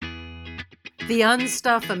The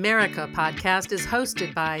Unstuff America podcast is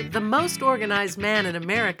hosted by the most organized man in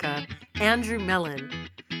America, Andrew Mellon.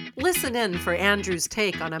 Listen in for Andrew's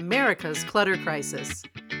take on America's clutter crisis.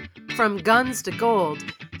 From guns to gold,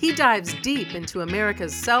 he dives deep into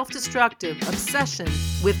America's self-destructive obsession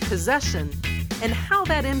with possession and how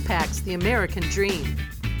that impacts the American dream.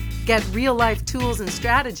 Get real-life tools and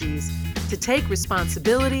strategies to take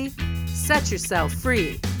responsibility, set yourself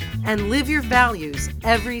free, and live your values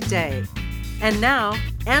every day. And now,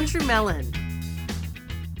 Andrew Mellon.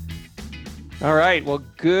 All right. Well,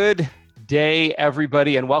 good day,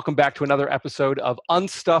 everybody, and welcome back to another episode of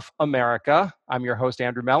Unstuff America. I'm your host,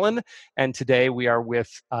 Andrew Mellon, and today we are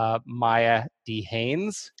with Maya D.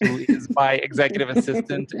 Haynes, who is my executive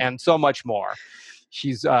assistant and so much more.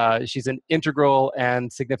 She's an integral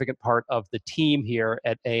and significant part of the team here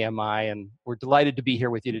at AMI, and we're delighted to be here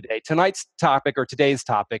with you today. Today's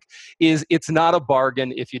topic is It's Not a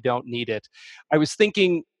Bargain If You Don't Need It. I was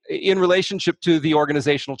thinking in relationship to the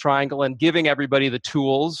organizational triangle and giving everybody the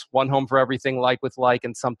tools, one home for everything, like with like,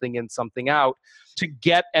 and something in, something out, to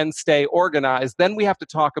get and stay organized. Then we have to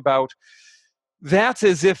talk about that's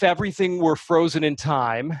as if everything were frozen in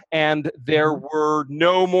time and there were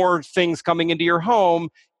no more things coming into your home.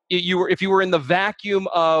 If you were in the vacuum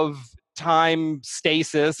of time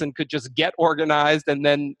stasis and could just get organized and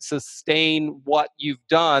then sustain what you've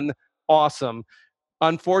done, awesome.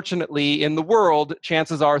 Unfortunately, in the world,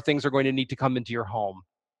 chances are things are going to need to come into your home.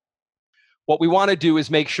 What we want to do is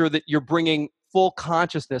make sure that you're bringing full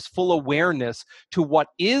consciousness, full awareness to what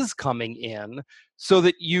is coming in so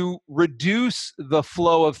that you reduce the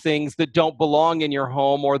flow of things that don't belong in your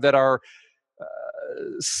home or that are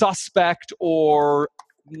suspect or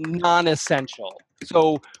non-essential.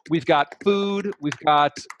 So we've got food, we've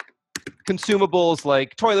got consumables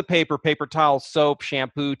like toilet paper, paper towels, soap,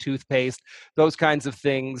 shampoo, toothpaste, those kinds of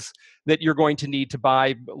things that you're going to need to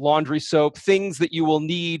buy, laundry soap, things that you will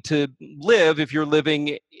need to live if you're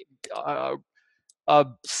living a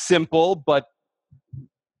simple but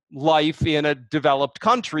life in a developed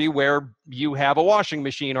country where you have a washing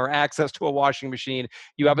machine or access to a washing machine,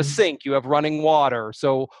 you have a sink, you have running water.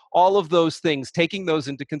 So all of those things, taking those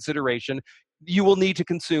into consideration, you will need to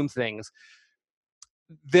consume things.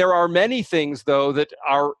 There are many things, though, that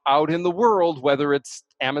are out in the world, whether it's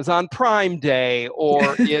Amazon Prime Day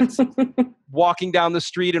or it's walking down the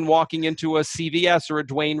street and walking into a CVS or a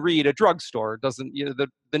Duane Reade, a drugstore. Doesn't,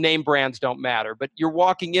 the name brands don't matter, but you're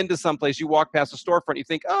walking into someplace, you walk past a storefront, you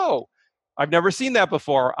think, oh, I've never seen that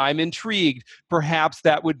before. I'm intrigued. Perhaps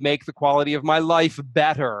that would make the quality of my life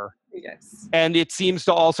better. Yes. And it seems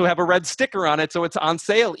to also have a red sticker on it, so it's on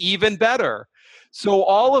sale, even better. So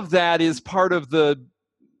all of that is part of the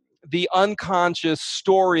unconscious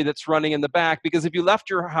story that's running in the back, because if you left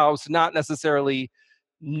your house not necessarily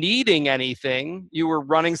needing anything, you were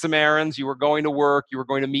running some errands, you were going to work, you were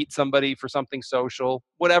going to meet somebody for something social,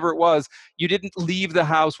 whatever it was, you didn't leave the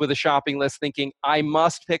house with a shopping list thinking, I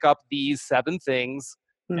must pick up these 7 things,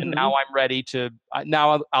 and now I'm ready to,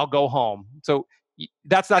 now I'll go home. So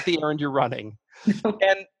that's not the errand you're running.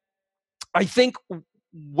 And I think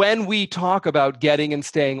when we talk about getting and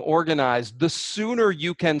staying organized, the sooner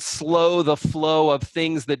you can slow the flow of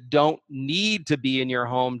things that don't need to be in your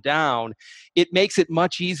home down, it makes it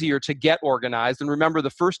much easier to get organized. And remember, the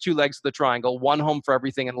first 2 legs of the triangle, one home for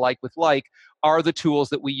everything and like with like, are the tools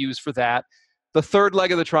that we use for that. The third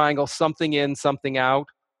leg of the triangle, something in, something out,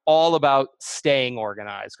 all about staying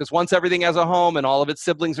organized. Because once everything has a home and all of its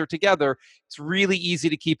siblings are together, it's really easy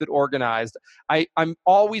to keep it organized. I'm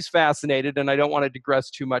always fascinated, and I don't want to digress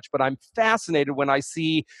too much, but I'm fascinated when I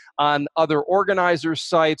see on other organizers'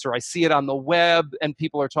 sites or I see it on the web and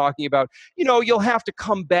people are talking about, you'll have to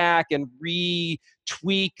come back and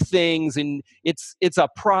retweak things and it's a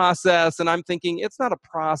process. And I'm thinking, it's not a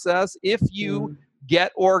process. If you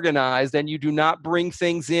get organized and you do not bring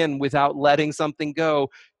things in without letting something go,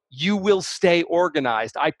 you will stay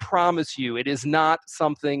organized. I promise you. It is not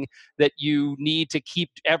something that you need to keep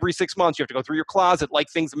every 6 months. You have to go through your closet like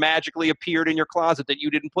things magically appeared in your closet that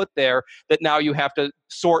you didn't put there, that now you have to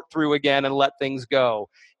sort through again and let things go.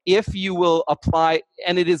 If you will apply,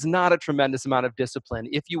 and it is not a tremendous amount of discipline,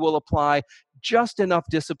 if you will apply just enough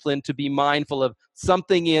discipline to be mindful of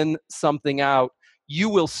something in, something out, you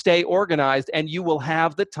will stay organized and you will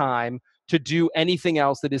have the time to do anything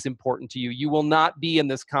else that is important to you. You will not be in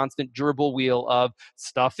this constant gerbil wheel of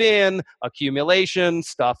stuff in, accumulation,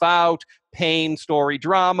 stuff out, pain, story,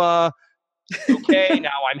 drama. Okay,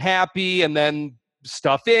 now I'm happy, and then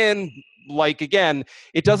stuff in, like again.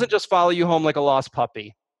 It doesn't just follow you home like a lost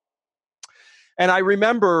puppy. And I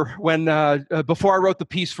remember when, before I wrote the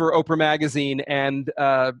piece for Oprah Magazine, and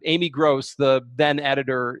Amy Gross, the then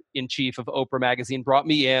editor-in-chief of Oprah Magazine, brought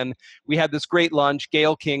me in. We had this great lunch.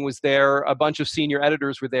 Gayle King was there. A bunch of senior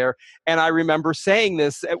editors were there. And I remember saying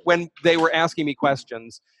this when they were asking me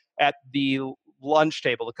questions at the lunch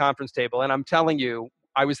table, the conference table. And I'm telling you,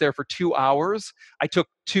 I was there for 2 hours. I took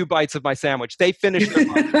 2 bites of my sandwich. They finished their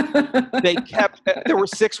lunch. There were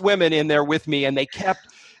 6 women in there with me, and they kept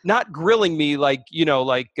not grilling me like,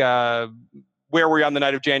 where were you on the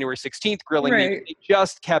night of January 16th grilling me. They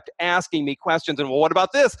just kept asking me questions. And, well, what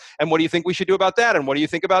about this? And what do you think we should do about that? And what do you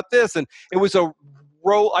think about this? And it was a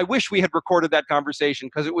role. I wish we had recorded that conversation,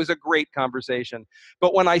 because it was a great conversation.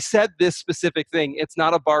 But when I said this specific thing, it's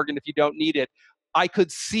not a bargain if you don't need it, I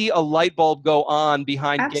could see a light bulb go on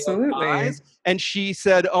behind Gayle's eyes. And she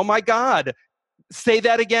said, "Oh my God, say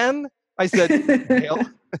that again." I said, "Gayle,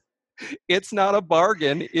 it's not a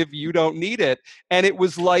bargain if you don't need it." And it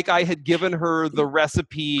was like I had given her the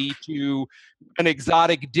recipe to an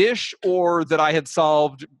exotic dish, or that I had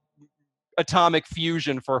solved atomic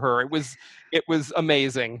fusion for her. It was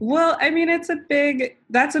amazing. Well, I mean, that's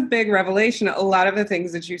a big revelation. A lot of the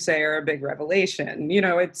things that you say are a big revelation.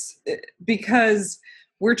 It's because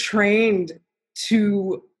we're trained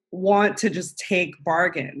to want to just take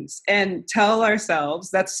bargains and tell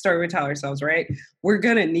ourselves, that's the story we tell ourselves, right? We're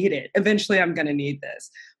going to need it. Eventually, I'm going to need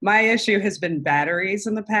this. My issue has been batteries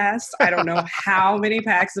in the past. I don't know how many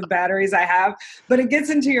packs of batteries I have, but it gets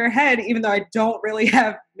into your head, even though I don't really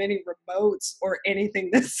have many remotes or anything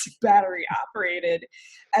that's battery operated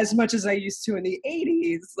as much as I used to in the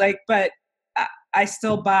 80s. But I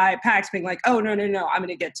still buy packs being like, oh, no, I'm going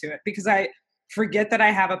to get to it, because I forget that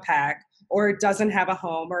I have a pack, or it doesn't have a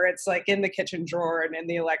home, or it's like in the kitchen drawer and in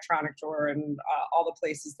the electronic drawer and all the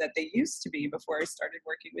places that they used to be before I started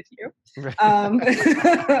working with you.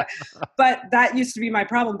 But that used to be my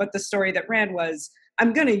problem. But the story that ran was,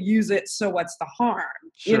 I'm going to use it, so what's the harm?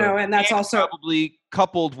 Sure. And that's also probably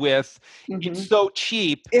coupled with, it's so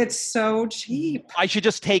cheap. It's so cheap. I should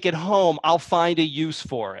just take it home. I'll find a use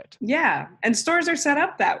for it. Yeah. And stores are set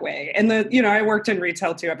up that way. And I worked in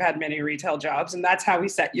retail too. I've had many retail jobs, and that's how we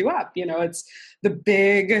set you up. It's the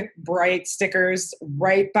big bright stickers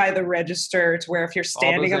right by the register, to where if you're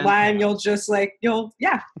standing in line, you'll just you'll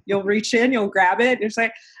reach in, you'll grab it, and you're just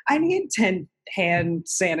like, I need 10 hand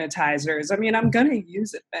sanitizers. I mean, I'm going to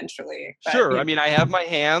use it eventually. But, sure. I mean, I have my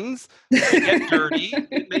hands. They get dirty.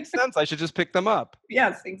 It makes sense. I should just pick them up.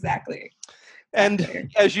 Yes, exactly. And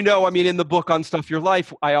as you know, I mean, in the book on Stuff Your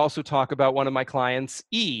Life, I also talk about one of my clients,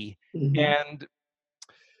 E. And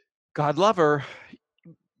God love her,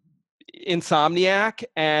 insomniac,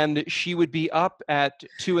 and she would be up at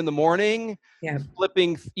 2 a.m,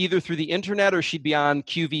 flipping either through the internet, or she'd be on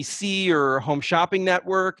QVC or Home Shopping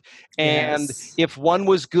Network. And if one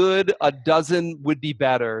was good, a dozen would be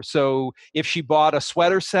better. So if she bought a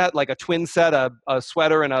sweater set, like a twin set, a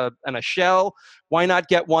sweater and a shell, why not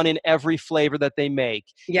get one in every flavor that they make?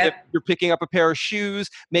 If you're picking up a pair of shoes,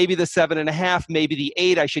 maybe the 7.5, maybe the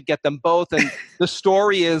 8, I should get them both. And the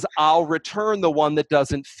story is, I'll return the one that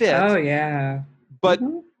doesn't fit. Oh, yeah. But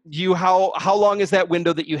how long is that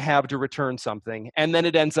window that you have to return something? And then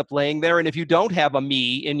it ends up laying there. And if you don't have a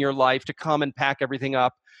me in your life to come and pack everything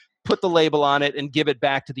up, put the label on it, and give it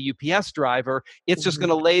back to the UPS driver, it's just going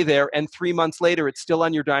to lay there. And 3 months later, it's still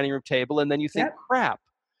on your dining room table. And then you think, crap.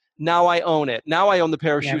 Now I own it. Now I own the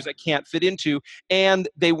pair of shoes I can't fit into. And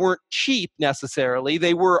they weren't cheap necessarily.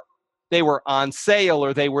 They were on sale,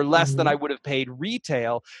 or they were less than I would have paid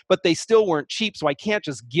retail, but they still weren't cheap. So I can't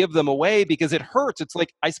just give them away, because it hurts. It's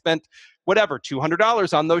like I spent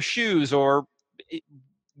 $200 on those shoes, or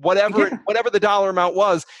whatever the dollar amount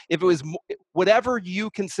was. If it was whatever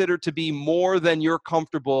you consider to be more than you're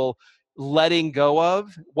comfortable letting go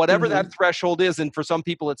of, whatever that threshold is. And for some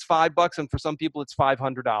people it's $5, and for some people it's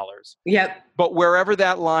 $500. But wherever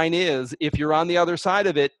that line is, if you're on the other side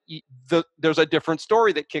of it, there's a different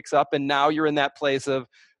story that kicks up. And now you're in that place of,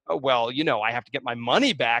 I have to get my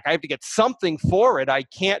money back. I have to get something for it. I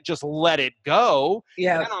can't just let it go.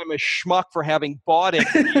 And I'm a schmuck for having bought it.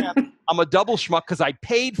 And I'm a double schmuck because I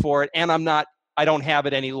paid for it, and I don't have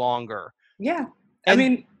it any longer. I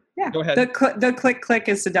mean, go ahead. The click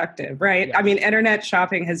is seductive, right? I mean, internet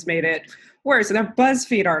shopping has made it worse. And there are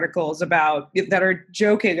BuzzFeed articles that are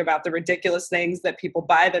joking about the ridiculous things that people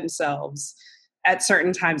buy themselves at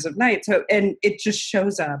certain times of night. So, and it just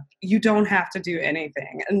shows up. You don't have to do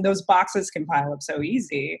anything. And those boxes can pile up so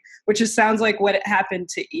easy, which sounds like what happened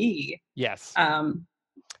to E. Yes.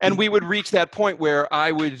 And we would reach that point where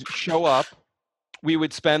I would show up. We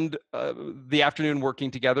would spend the afternoon working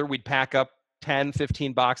together. We'd pack up 10,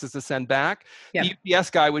 15 boxes to send back. Yep. The UPS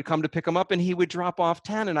guy would come to pick them up and he would drop off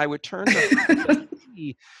 10 and I would turn to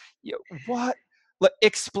him, what?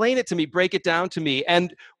 Explain it to me, break it down to me.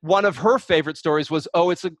 And one of her favorite stories was,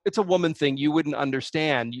 it's a woman thing. You wouldn't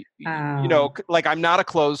understand. Like I'm not a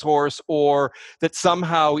clothes horse, or that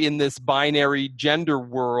somehow in this binary gender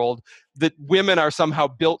world that women are somehow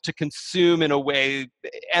built to consume in a way.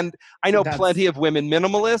 And I know plenty of women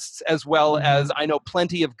minimalists, as well as I know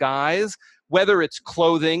plenty of guys, whether it's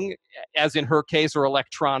clothing, as in her case, or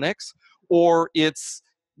electronics, or it's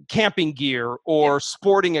camping gear or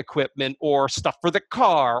sporting equipment or stuff for the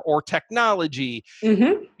car or technology.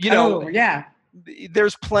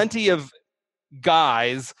 There's plenty of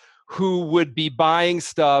guys who would be buying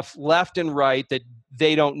stuff left and right that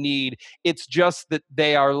they don't need. It's just that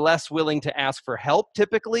they are less willing to ask for help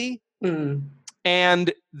typically.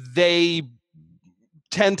 And they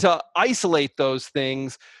tend to isolate those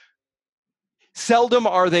things. Seldom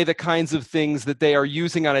are they the kinds of things that they are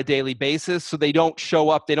using on a daily basis, so they don't show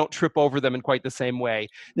up, they don't trip over them in quite the same way.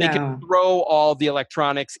 They can throw all the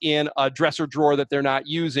electronics in a dresser drawer that they're not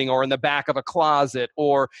using, or in the back of a closet,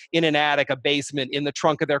 or in an attic, a basement, in the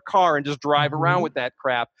trunk of their car, and just drive around with that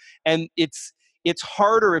crap. And it's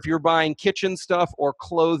harder if you're buying kitchen stuff or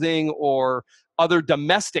clothing or other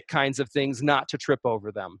domestic kinds of things not to trip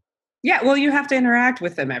over them. Yeah, well, you have to interact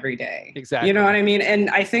with them every day. Exactly. You know what I mean? And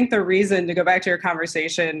I think the reason, to go back to your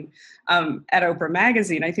conversation at Oprah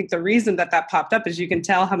Magazine, I think the reason that popped up is you can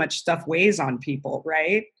tell how much stuff weighs on people,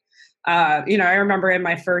 right? I remember in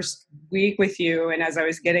my first week with you, and as I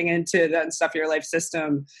was getting into the Unstuff Your Life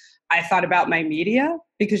system, I thought about my media,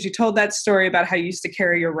 because you told that story about how you used to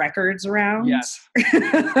carry your records around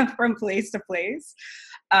from place to place.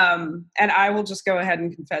 And I will just go ahead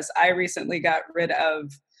and confess, I recently got rid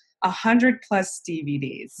of 100+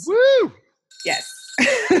 DVDs. Woo! Yes.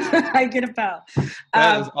 I get a bell.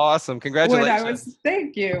 That is awesome. Congratulations.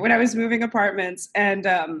 Thank you. When I was moving apartments, and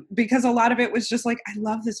because a lot of it was just like, I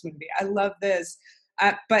love this movie. I love this.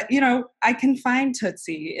 But, I can find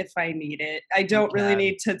Tootsie if I need it. I don't really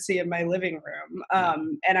need Tootsie in my living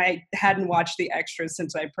room. And I hadn't watched the extras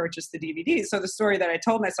since I purchased the DVD. So the story that I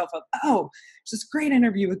told myself of, it's this great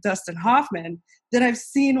interview with Dustin Hoffman that I've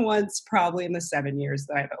seen once probably in the 7 years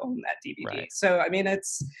that I've owned that DVD. Right. So, I mean,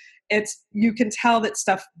 it's you can tell that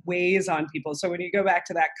stuff weighs on people. So when you go back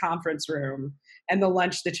to that conference room and the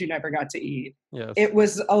lunch that you never got to eat, it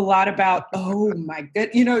was a lot about, oh my good,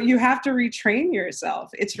 you have to retrain yourself.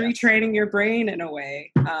 It's retraining your brain in a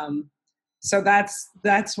way. So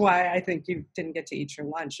that's why I think you didn't get to eat your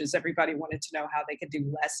lunch, is everybody wanted to know how they could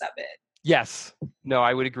do less of it. Yes. No,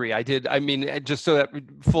 I would agree. I did. I mean, just so that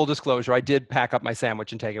full disclosure, I did pack up my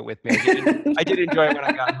sandwich and take it with me. I did enjoy it when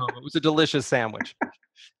I got home. It was a delicious sandwich.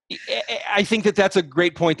 I think that's a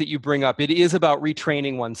great point that you bring up. It is about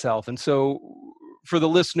retraining oneself. And so for the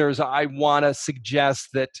listeners, I want to suggest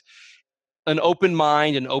that an open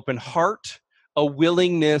mind, an open heart, a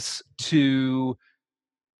willingness to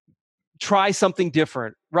try something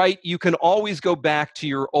different, right? You can always go back to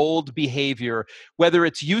your old behavior, whether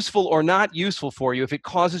it's useful or not useful for you. If it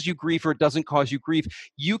causes you grief or it doesn't cause you grief,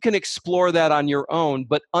 you can explore that on your own,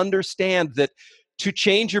 but understand that to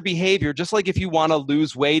change your behavior, just like if you want to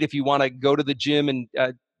lose weight, if you want to go to the gym and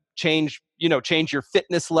change your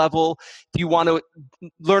fitness level, if you want to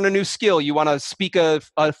learn a new skill, you want to speak a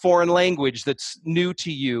foreign language that's new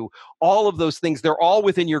to you, all of those things, they're all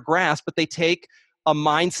within your grasp, but they take a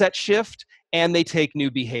mindset shift and they take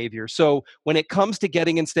new behavior. So when it comes to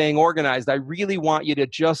getting and staying organized, I really want you to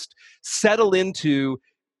just settle into,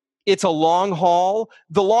 it's a long haul.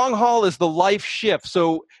 The long haul is the life shift.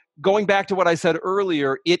 So going back to what I said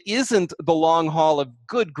earlier, it isn't the long haul of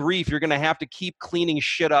good grief, you're going to have to keep cleaning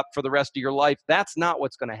shit up for the rest of your life. That's not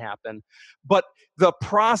what's going to happen. But the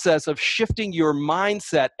process of shifting your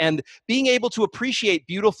mindset and being able to appreciate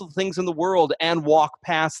beautiful things in the world and walk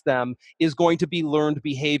past them is going to be learned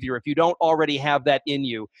behavior if you don't already have that in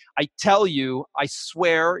you. I tell you, I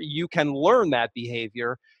swear you can learn that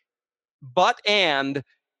behavior, and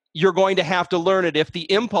you're going to have to learn it. If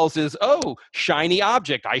the impulse is, oh, shiny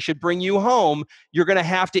object, I should bring you home, you're going to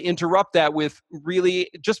have to interrupt that with really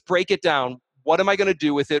just break it down. What am I going to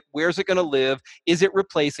do with it? Where's it going to live? Is it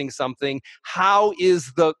replacing something? How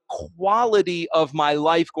is the quality of my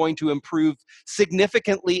life going to improve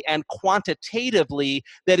significantly and quantitatively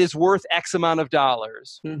that is worth X amount of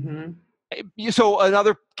dollars? Mm-hmm. So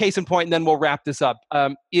another case in point, and then we'll wrap this up,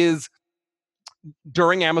 is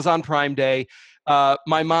during Amazon Prime Day,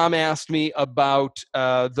 my mom asked me about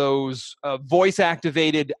those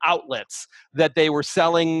voice-activated outlets that they were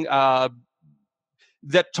selling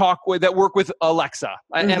that work with Alexa.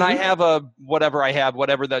 And I have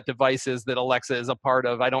whatever that device is that Alexa is a part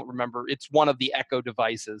of. I don't remember. It's one of the Echo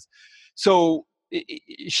devices. So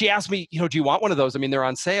she asked me, do you want one of those? I mean, they're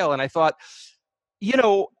on sale. And I thought,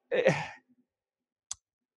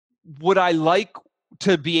 would I like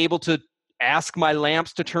to be able to ask my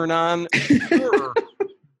lamps to turn on? Sure.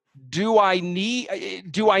 Do I need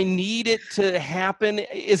it to happen?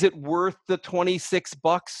 Is it worth the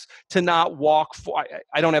 $26 to not walk?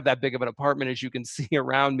 I don't have that big of an apartment, as you can see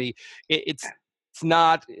around me. It's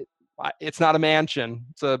not a mansion.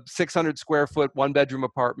 It's a 600 square foot, 1-bedroom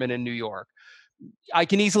apartment in New York. I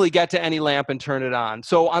can easily get to any lamp and turn it on.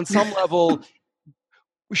 So on some level,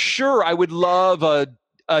 sure, I would love a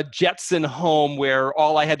Jetson home where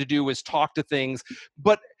all I had to do was talk to things.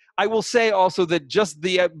 But I will say also that just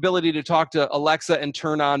the ability to talk to Alexa and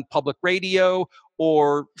turn on public radio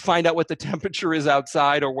or find out what the temperature is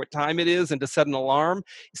outside or what time it is and to set an alarm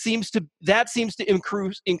seems to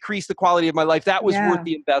increase the quality of my life. That was worth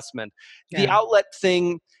the investment. The outlet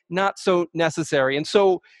thing, not so necessary. And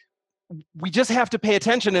so we just have to pay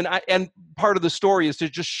attention. And part of the story is to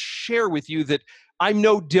just share with you that I'm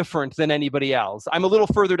no different than anybody else. I'm a little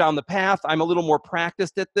further down the path. I'm a little more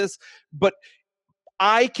practiced at this, but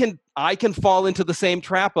I can fall into the same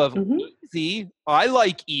trap of easy. I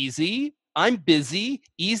like easy. I'm busy.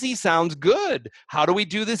 Easy sounds good. How do we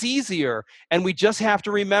do this easier? And we just have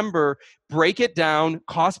to remember, break it down,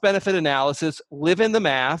 cost-benefit analysis, live in the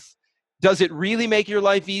math. Does it really make your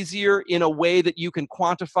life easier in a way that you can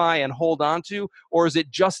quantify and hold on to? Or is it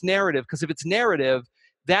just narrative? Because if it's narrative,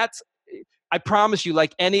 I promise you,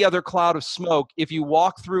 like any other cloud of smoke, if you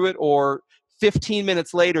walk through it or 15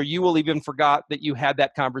 minutes later, you will even forgot that you had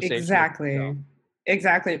that conversation.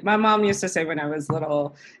 Exactly. My mom used to say when I was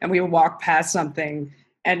little and we would walk past something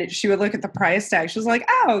and she would look at the price tag. She was like,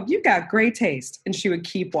 "Oh, you got great taste." And she would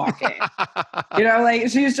keep walking.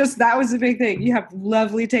 That was the big thing. You have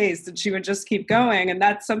lovely taste. And she would just keep going. And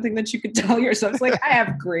that's something that you could tell yourself. It's like, I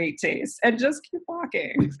have great taste, and just keep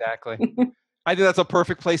walking. Exactly. I think that's a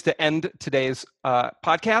perfect place to end today's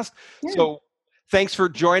podcast. Yeah. So thanks for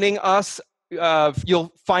joining us.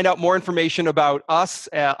 You'll find out more information about us,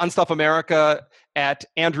 Unstuff America, at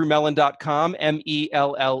andrewmellen.com,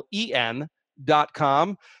 MELLEN.com.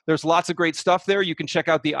 There's lots of great stuff there. You can check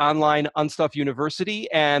out the online Unstuff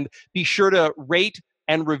University, and be sure to rate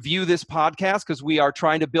and review this podcast because we are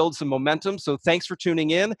trying to build some momentum. So thanks for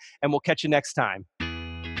tuning in, and we'll catch you next time.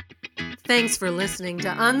 Thanks for listening to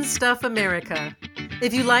Unstuff America.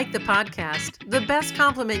 If you like the podcast, the best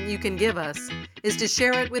compliment you can give us is to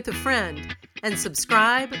share it with a friend and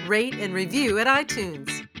subscribe, rate, and review at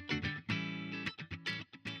iTunes.